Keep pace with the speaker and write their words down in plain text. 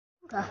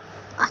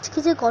আজকে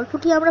যে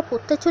গল্পটি আমরা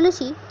পড়তে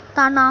চলেছি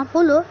তার নাম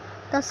হলো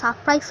দ্য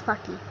সারপ্রাইজ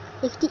পার্টি,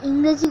 একটি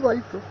ইংরেজি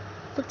গল্প।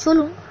 তো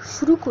চলুন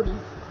শুরু করি।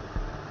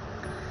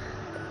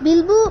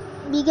 বিলবো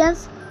বিগান্স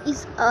is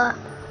a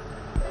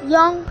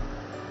young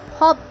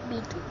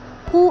hobbit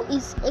who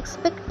is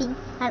expecting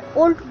an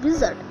old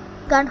wizard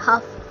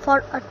Gandalf for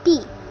a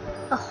tea.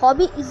 A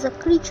hobbit is a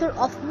creature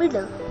of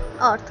middle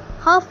earth,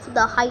 half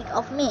the height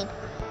of man,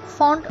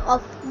 fond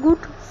of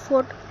good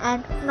food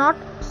and not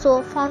so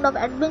fond of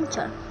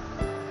adventure.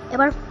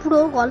 এবার পুরো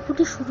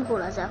গল্পটি শুরু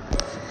করা যাক।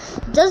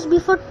 Just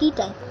before tea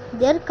time,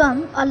 there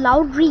came a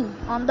loud ring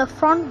on the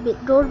front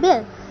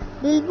doorbell.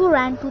 Bilbo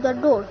ran to the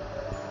door.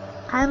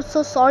 I am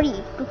so sorry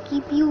to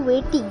keep you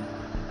waiting,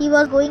 he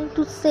was going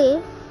to say,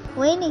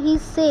 when he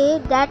said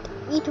that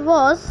it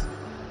was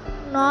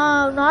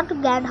not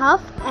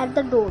Gandalf at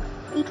the door.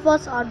 It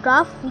was a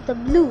dwarf with a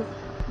blue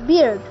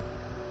beard,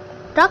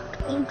 tucked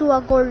into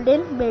a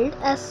golden belt.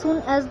 As soon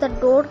as the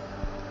door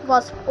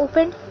was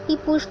opened, he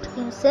pushed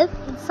himself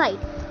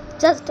inside,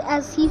 just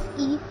as if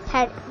he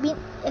had been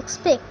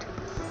expected.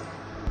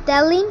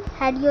 Talin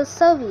had your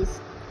service,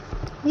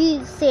 he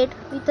said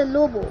with a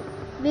low bow.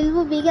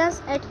 Bilbo begins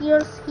at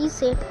yours, he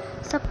said,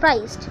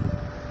 surprised,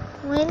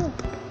 when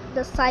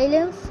the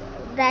silence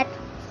that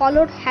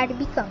followed had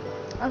become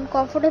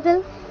uncomfortable.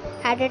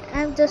 Added, I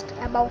am just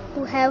about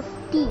to have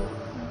tea.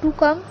 Do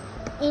come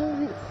in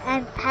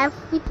and have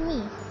with me.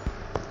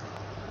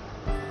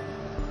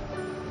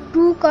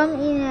 Do come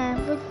in and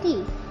have with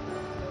tea.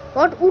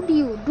 What would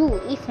you do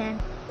if an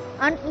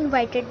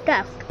uninvited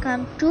draft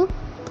came to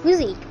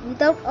visit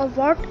without a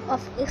word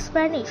of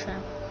explanation?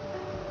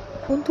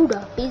 বন্ধুরা,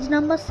 page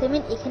number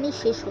 7 এখানেই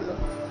শেষ হলো।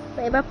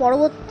 এবার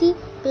পরবর্তী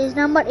page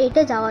number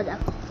 8-এ যাওয়া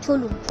যাক।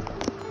 চলুন।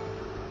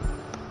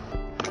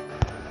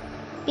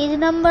 Page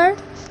number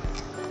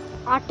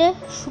 8-এ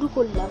শুরু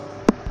করলাম।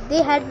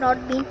 They had not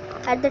been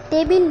at the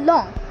table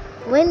long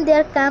when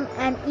there came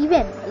an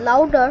even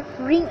louder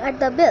ring at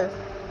the bell.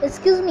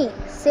 Excuse me,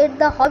 said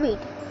the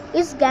hobbit.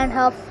 It's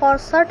Gandalf for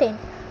certain.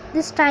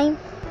 This time,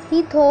 he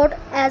thought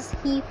as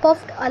he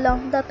puffed along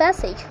the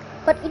passage.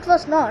 But it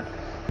was not.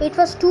 It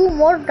was two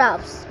more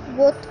dwarfs,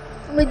 both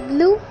with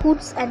blue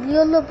hoods and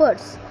yellow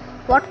birds.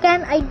 What can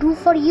I do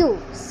for you?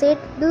 Said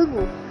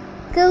Bilbo.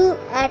 Kill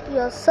at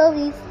your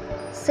service,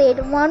 said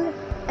one,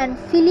 and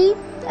Philly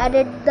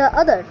added the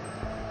other.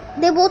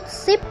 They both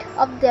stripped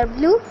off their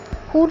blue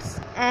hoods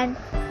and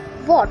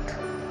what?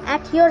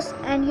 At yours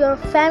and your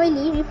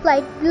family,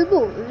 replied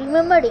Bilbo,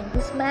 remembering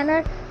his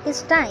manner this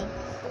time.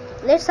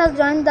 Let us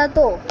join the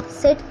door,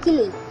 said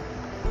Killy.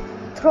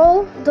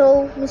 Though,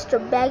 Mr.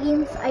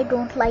 Baggins, I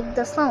don't like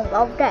the sound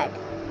of that,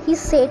 he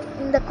said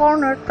in the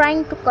corner,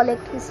 trying to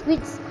collect his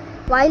wits,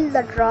 while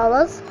the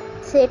dwarves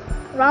sat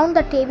round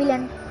the table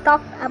and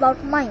talked about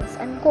mines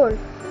and gold,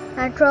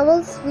 and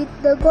troubles with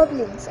the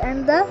goblins, and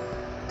the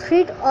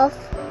threat of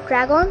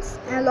dragons,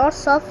 and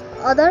lots of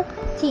other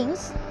things.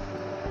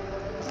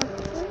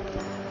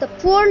 The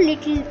poor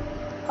little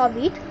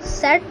hobbit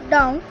sat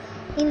down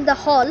in the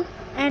hall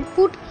and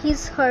put his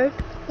head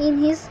in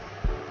his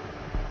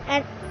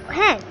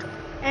hand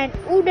and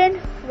wondered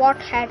what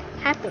had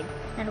happened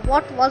and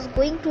what was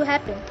going to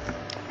happen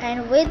and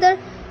whether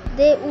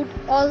they would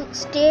all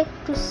stay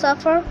to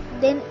suffer.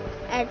 Then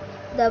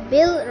the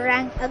bell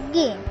rang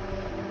again,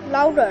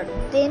 louder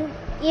than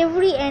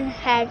every and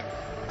had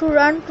to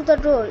run to the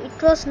door. It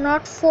was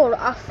not 4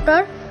 after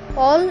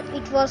all,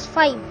 it was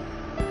 5.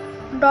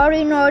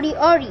 Dory, Nori,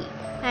 Ori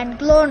and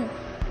Glon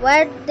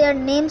were their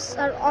names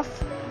are off.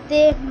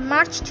 They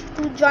marched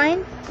to join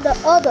the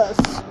others.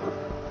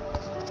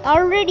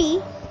 Already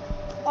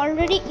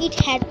it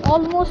had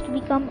almost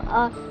become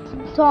a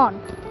dawn.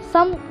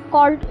 Some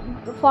called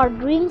for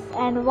drinks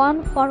and one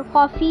for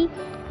coffee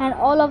and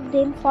all of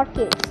them for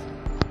cakes.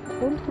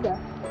 বন্ধুরা,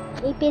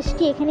 এই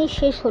পেজটি এখানেই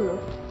শেষ হলো।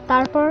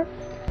 তারপর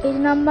page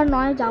number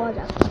 9 যাওয়া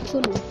যাক।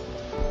 চলুন।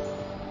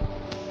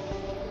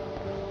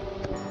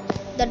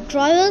 The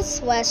drawers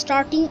were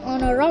starting on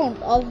a round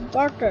of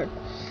buttered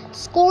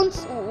scones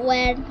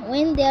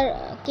when there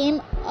came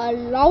a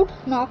loud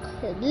knock.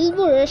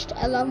 Bilbo rushed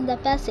along the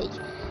passage.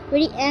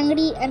 Very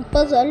angry and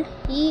puzzled,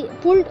 he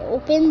pulled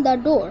open the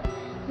door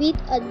with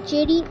a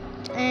jerry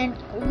and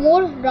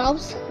more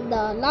dwarfs.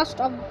 The last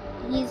of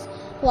his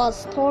was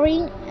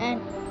Thorin, an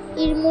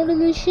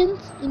emotion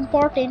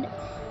important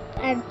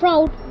and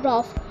proud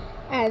dwarf,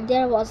 and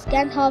there was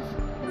Gandalf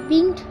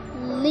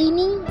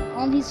leaning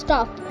on his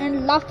staff and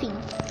laughing.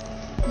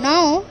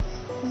 Now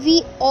we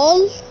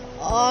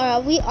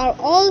are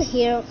all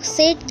here,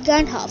 said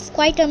Gandalf,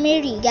 quite a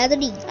merry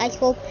gathering. I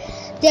hope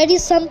there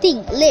is something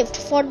left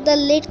for the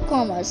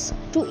latecomers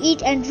to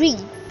eat and drink.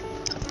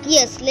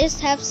 Yes, let's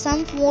have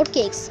some more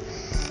cakes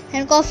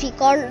and coffee,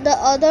 called the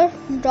other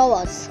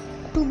dwarfs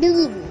to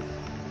Bilbo.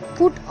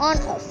 Put on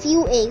a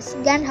few eggs,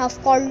 Gandalf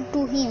called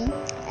to him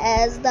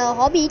as the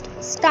hobbit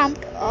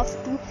stumped off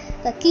to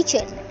the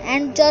kitchen,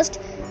 and just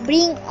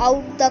bring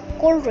out the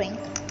cold drink.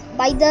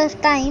 By the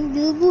time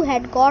Bilbo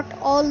had got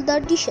all the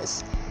dishes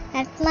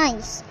and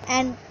knives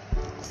and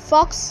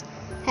forks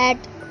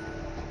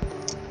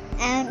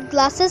and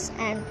glasses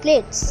and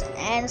plates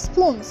and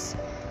spoons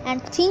and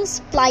things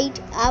piled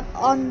up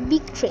on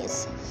big trays.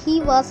 He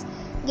was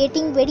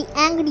getting very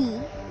angry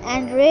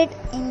and red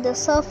in the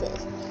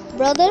surface.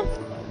 "Brother,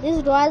 these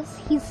drawers,"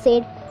 he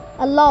said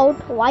aloud,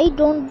 "why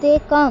don't they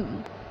come?"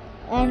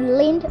 And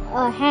leaned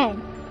a hand.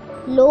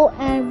 Lo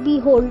and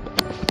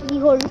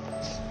behold,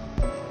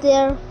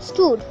 there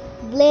stood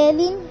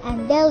Blaine and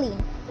Delin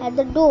at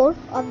the door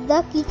of the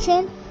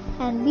kitchen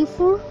and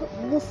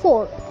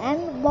before and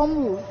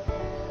Bamboo.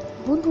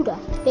 বন্ধুরা,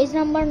 page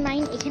number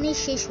 9 এখানেই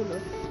শেষ হলো।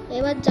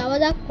 এবার যাওয়া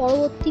যাক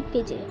পরবর্তী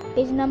পেজে,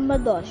 page number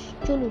 10।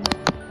 চলুন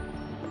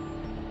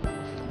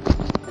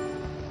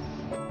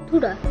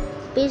বন্ধুরা,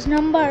 পেজ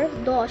নাম্বার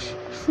 10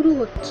 শুরু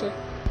হচ্ছে।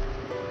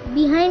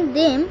 Behind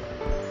them,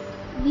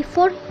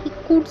 before he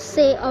could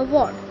say a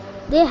word,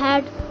 they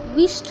had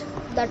whisked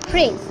the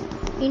trays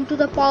into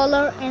the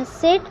parlor and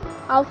set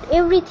out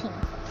everything.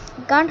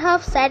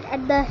 Gandalf sat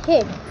at the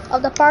head of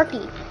the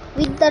party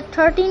with the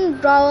 13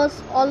 drawers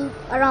all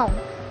around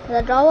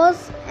the drawers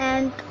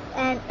and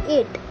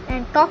ate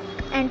and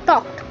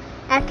talked.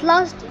 At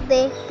last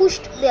they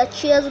pushed their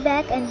chairs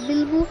back and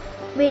Bilbo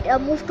made a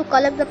move to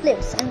collect the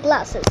plates and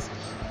glasses.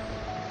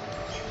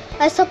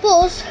 "I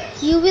suppose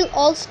you will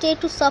all stay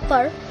to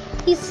supper,"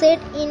 he said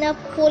in a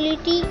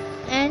polite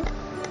and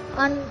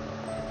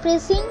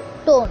unpressing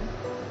tone.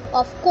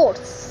 "Of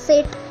course,"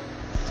 said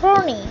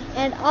Thorny,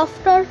 "and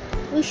after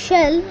we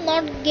shall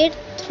not get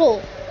through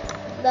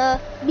the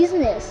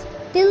business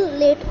till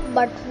late,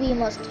 but we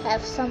must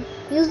have some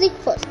music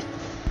first."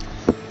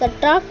 The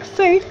dark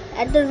filled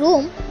at the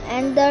room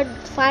and the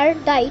fire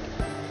died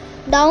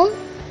down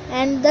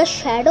and the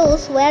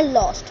shadows were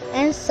lost,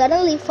 and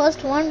suddenly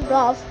first one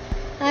dwarf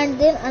and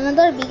then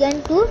another began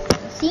to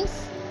sing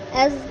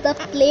as they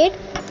played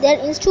their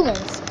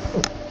instruments.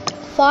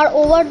 Far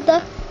over the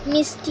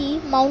misty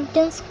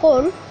mountains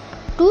called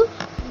to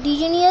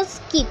Dionysius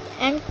Keep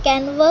and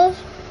Canvas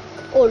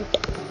Old.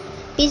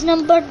 Page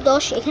number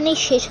 10 এখানেই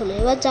শেষ হলো।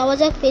 এবার যাওয়া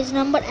যাক page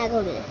number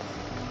 11।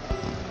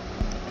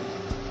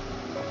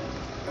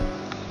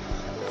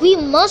 "We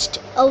must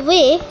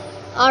away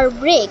our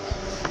break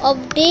of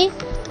day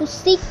to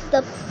seek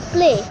the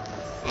play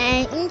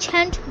and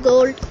enchant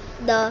gold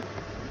the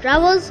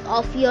drawers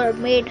of your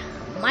maid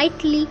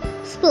mightily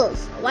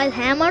spells, while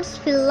hammers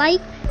feel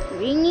like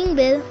ringing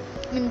bell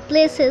in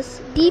places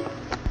deep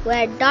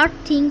where dark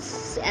things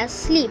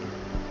asleep.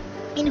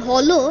 In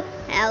hollow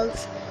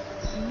elves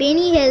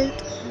beneath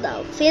the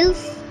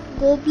fell's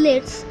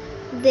goblets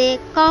they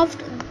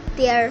carved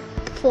there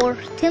for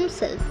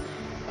themselves,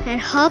 and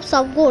hearts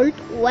of gold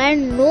where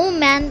no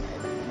man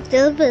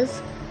delves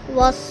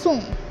was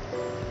soon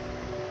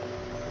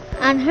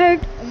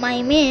unheard my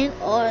men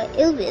or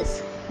elves.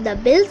 The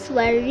bells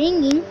were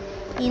ringing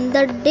in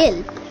the dell,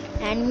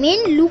 and men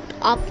looked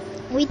up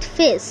with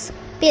face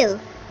pale.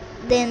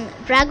 Then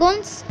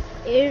dragons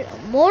ere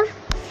more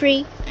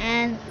free,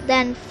 and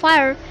then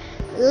fire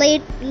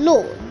laid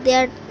low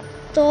their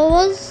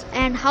towers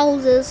and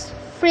houses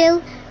fell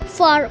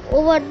far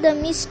over the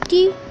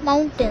misty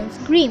mountains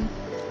grim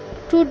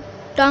to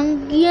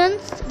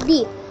dungeons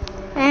deep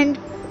and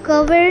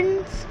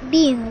caverns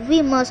dim. We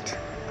must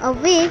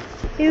away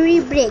every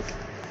break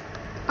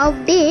of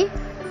day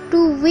to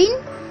win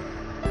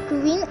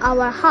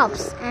our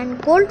harps and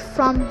gold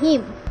from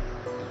him."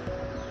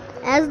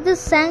 As they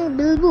sang,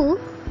 Bilbo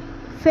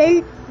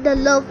felt the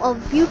love of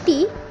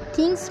beauty,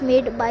 things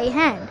made by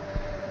hand,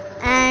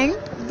 and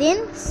then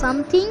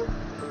something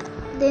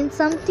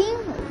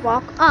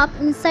woke up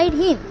inside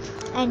him,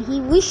 and he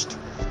wished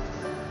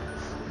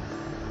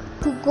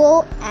to go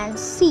and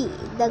see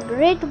the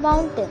great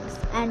mountains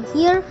and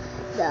hear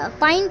the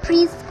pine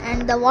trees and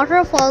the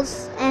waterfalls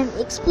and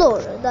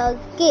explore the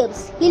caves.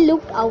 He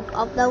looked out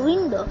of the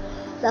window.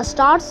 The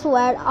stars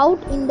were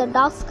out in the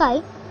dark sky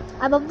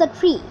above the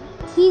tree.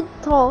 He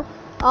thought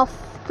of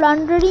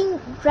plundering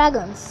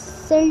dragons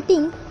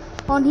setting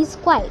on his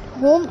quiet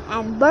home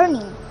and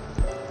burning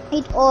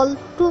it all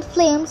to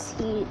flames.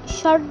 He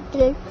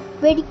shuddered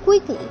very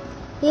quickly.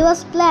 He was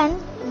planned.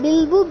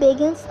 Bilbo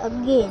begins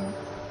again.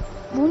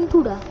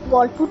 বন্ধুরা,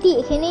 গল্পটি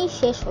এখানেই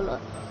শেষ হলো।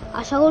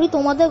 আশা করি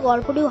তোমাদের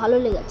গল্পটি ভালো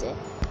লেগেছে।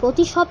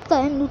 প্রতি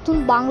সপ্তাহে নতুন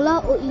বাংলা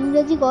ও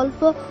ইংরেজি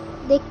গল্প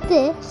দেখতে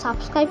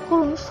সাবস্ক্রাইব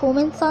করুন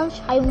সৌমেন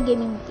সায়ন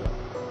গেমিংকে।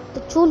 তো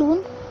চলুন,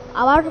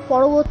 আবার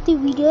পরবর্তী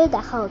ভিডিওয়ে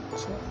দেখা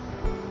হচ্ছে।